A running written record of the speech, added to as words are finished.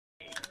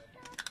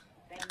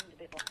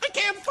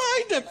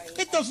it.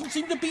 It doesn't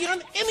seem to be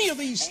on any of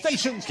these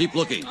stations. Keep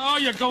looking. Oh,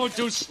 you're going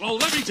too slow.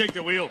 Let me take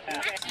the wheel.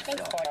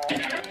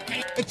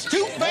 It's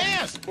too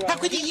fast. How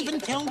could you even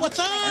tell what's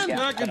on?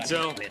 I can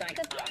tell. Back.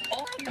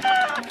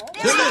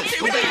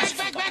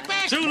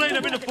 Too late.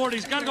 I'm in the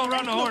 40s. Gotta go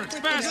around the horn. It's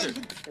faster.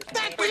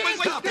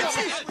 Stop.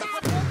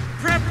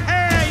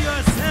 Prepare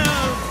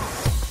yourself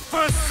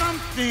for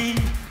something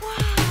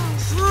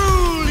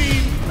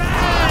truly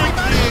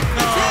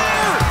magical.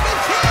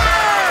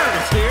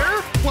 It's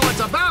here? Well, it's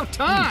about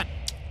time.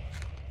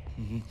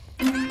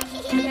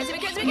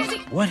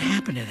 What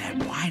happened to that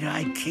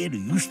wide-eyed kid who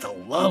used to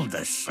love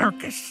the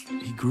circus?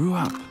 He grew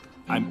up.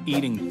 I'm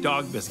eating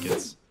dog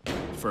biscuits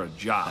for a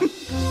job.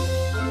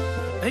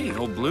 Hey,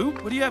 old Blue,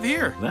 what do you have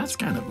here? That's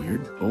kind of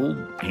weird. Old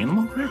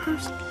animal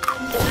crackers?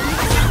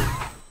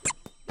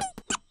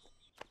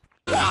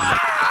 I'm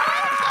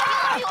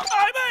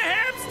a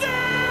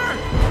hamster!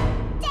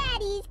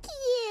 Daddy's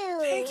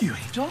cute. Thank you,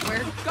 Angel.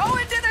 We're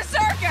going to the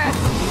circus!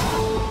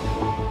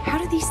 How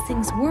do these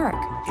things work?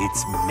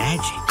 It's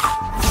magic.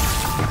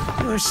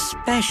 You're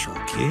special,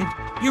 kid.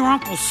 Your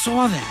uncle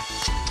saw that.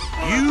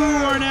 You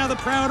are now the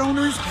proud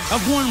owners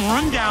of one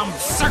rundown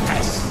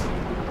circus.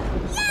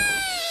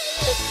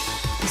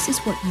 This is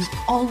what you've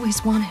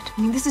always wanted.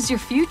 I mean, this is your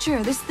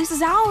future. This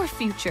is our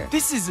future.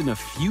 This isn't a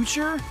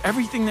future.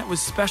 Everything that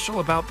was special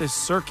about this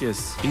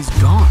circus is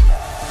gone.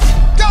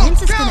 Don't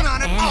count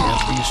on it.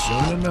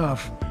 Soon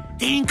enough.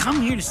 They didn't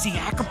come here to see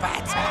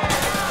acrobats.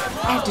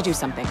 I have to do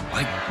something.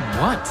 Like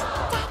what?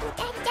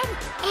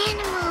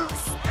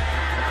 Animals.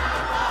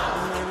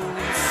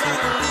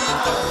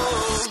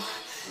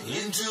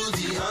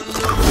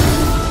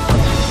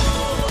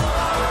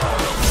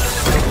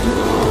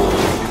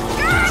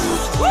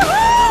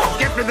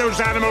 Get me those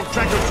animal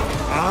crackers.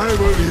 I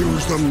will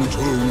use them to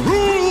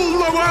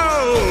rule the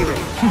world!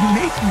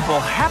 Make people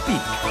happy.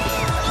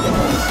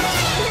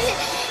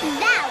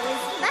 That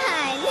was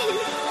fun.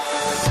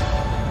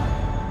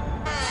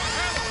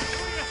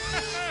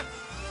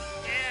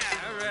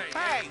 Yeah, all right.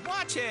 Hey,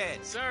 watch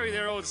it. Sorry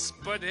there, old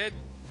spudhead.